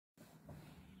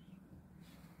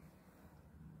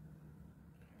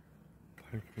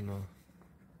혈기나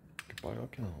이렇게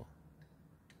빨갛게 나와.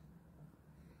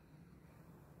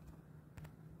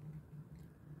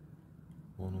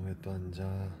 원호 왜 또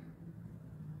앉아?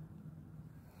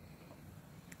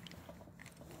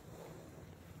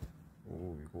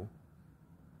 오, 이거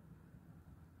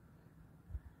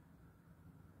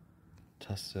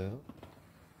잤어요?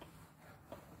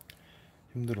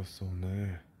 힘들었어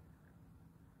오늘.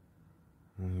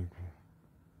 아이고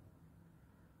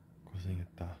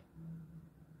고생했다.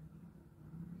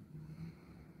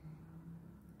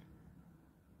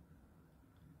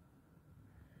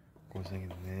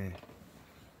 고생했네.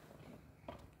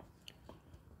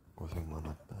 고생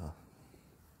많았다.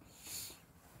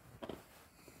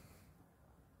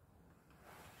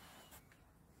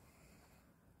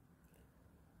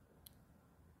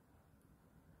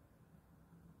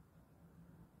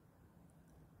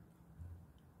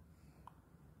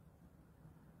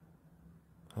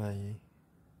 하이.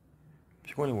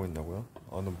 피곤해 보인다고요?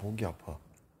 아, 난 목이 아파.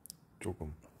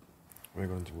 조금. 왜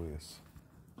그런지 모르겠어.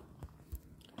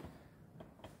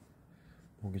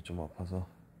 목이 좀 아파서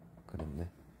그랬네.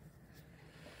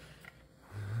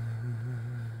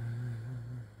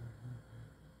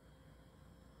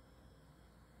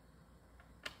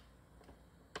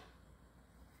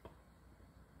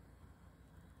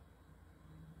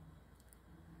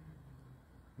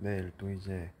 내일 또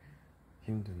이제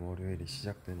힘든 월요일이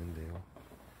시작되는데요.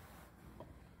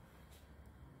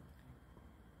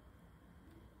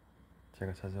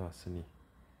 제가 찾아왔으니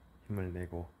힘을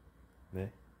내고,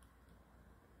 네?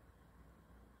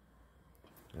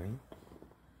 응?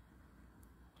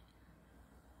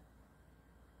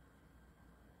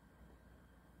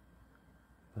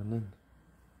 나는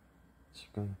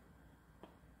지금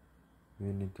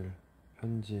위니들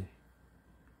편지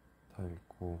다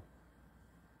읽고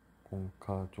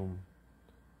공카 좀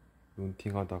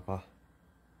룬팅하다가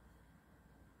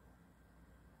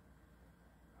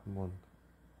한번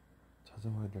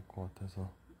찾아와야 될 것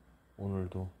같아서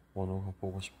오늘도 원호가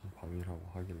보고 싶은 밤이라고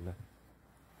하길래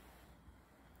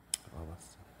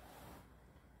알았어.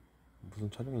 무슨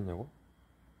촬영이냐고?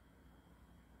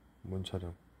 뭔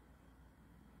촬영?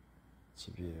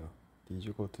 집이에요. Did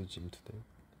you go to gym today?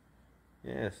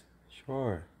 Yes,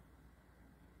 sure.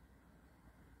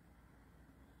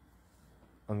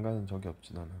 안 가는 적이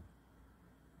없지 나는.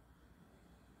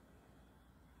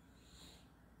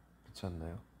 그렇지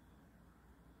않나요?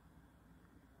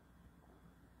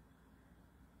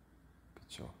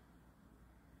 그쵸.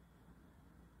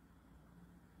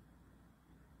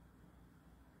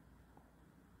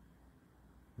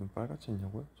 눈 빨갛지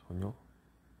않냐고요? 전혀.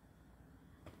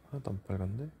 하나도 안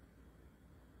빨간데?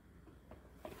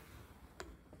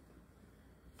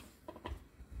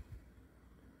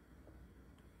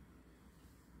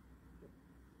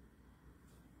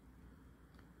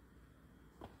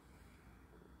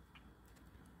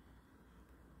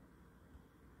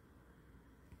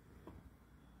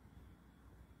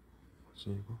 뭐지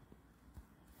이거?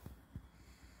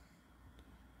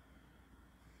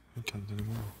 이렇게 안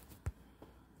되는구나.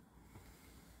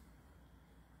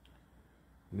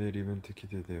 내일 이벤트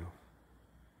기대돼요.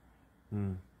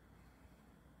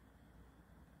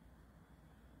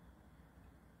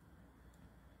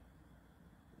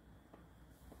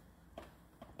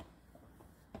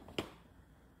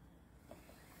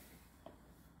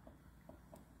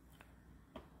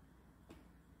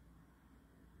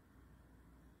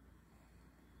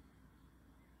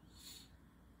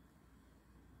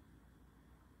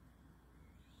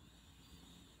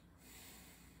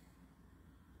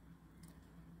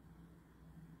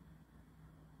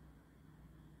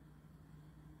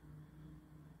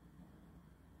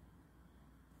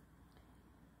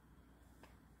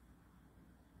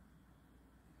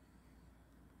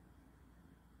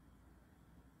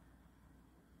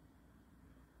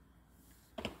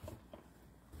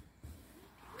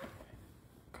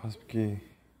 가습기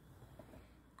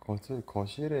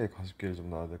거실에 가습기를 좀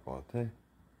놔야 될 것 같아.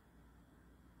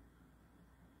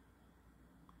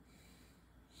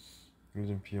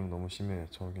 요즘 비염 너무 심해.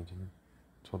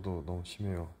 저도 너무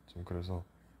심해요. 지금 그래서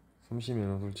숨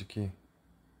쉬면 솔직히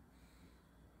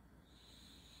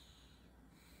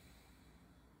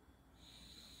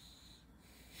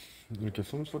이렇게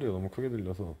숨소리가 너무 크게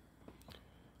들려서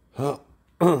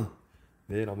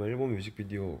내일 아마 앨범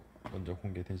뮤직비디오 먼저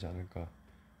공개되지 않을까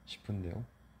싶은데요.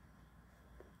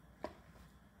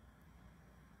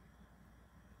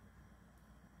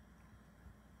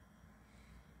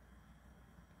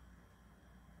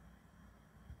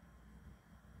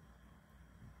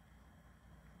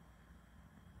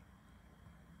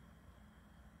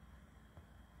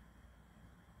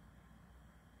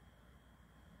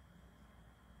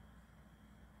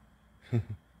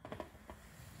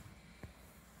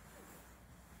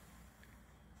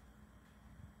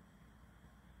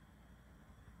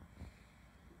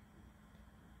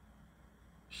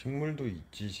 식물도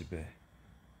있지 집에.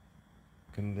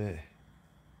 근데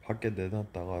밖에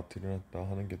내놨다가 들여놨다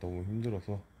하는 게 너무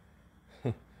힘들어서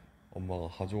엄마가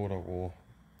가져오라고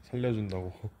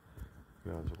살려준다고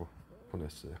그래가지고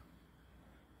보냈어요.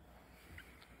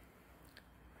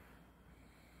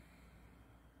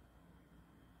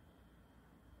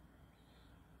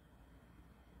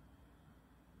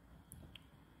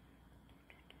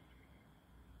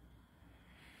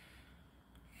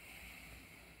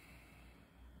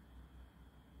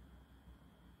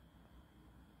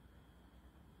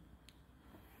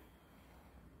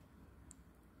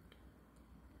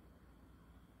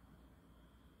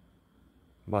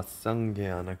 맛상개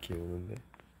하나 키우는데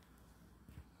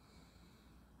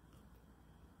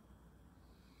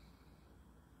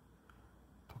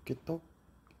토끼떡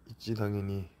있지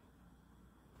당연히.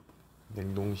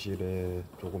 냉동실에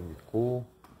조금 있고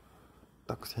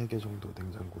딱 3개 정도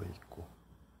냉장고에 있고.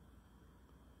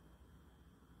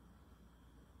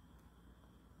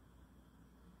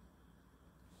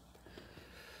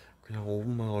 그냥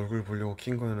 5분만 얼굴 보려고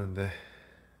킨 거였는데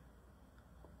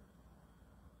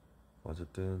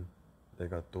어쨌든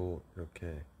내가 또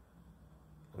이렇게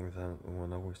항상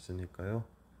응원하고 있으니까요.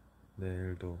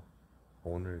 내일도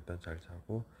오늘 일단 잘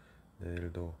자고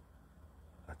내일도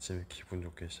아침에 기분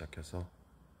좋게 시작해서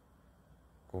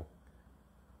꼭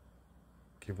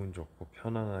기분 좋고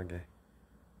편안하게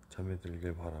잠에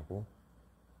들길 바라고,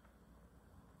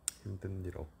 힘든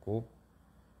일 없고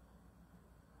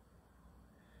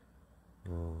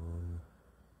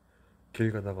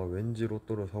길 가다가 왠지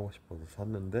로또를 사고 싶어서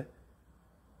샀는데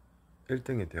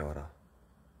 1등이 되어라.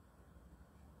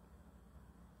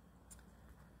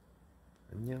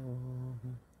 안녕.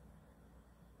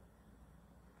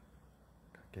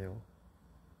 갈게요.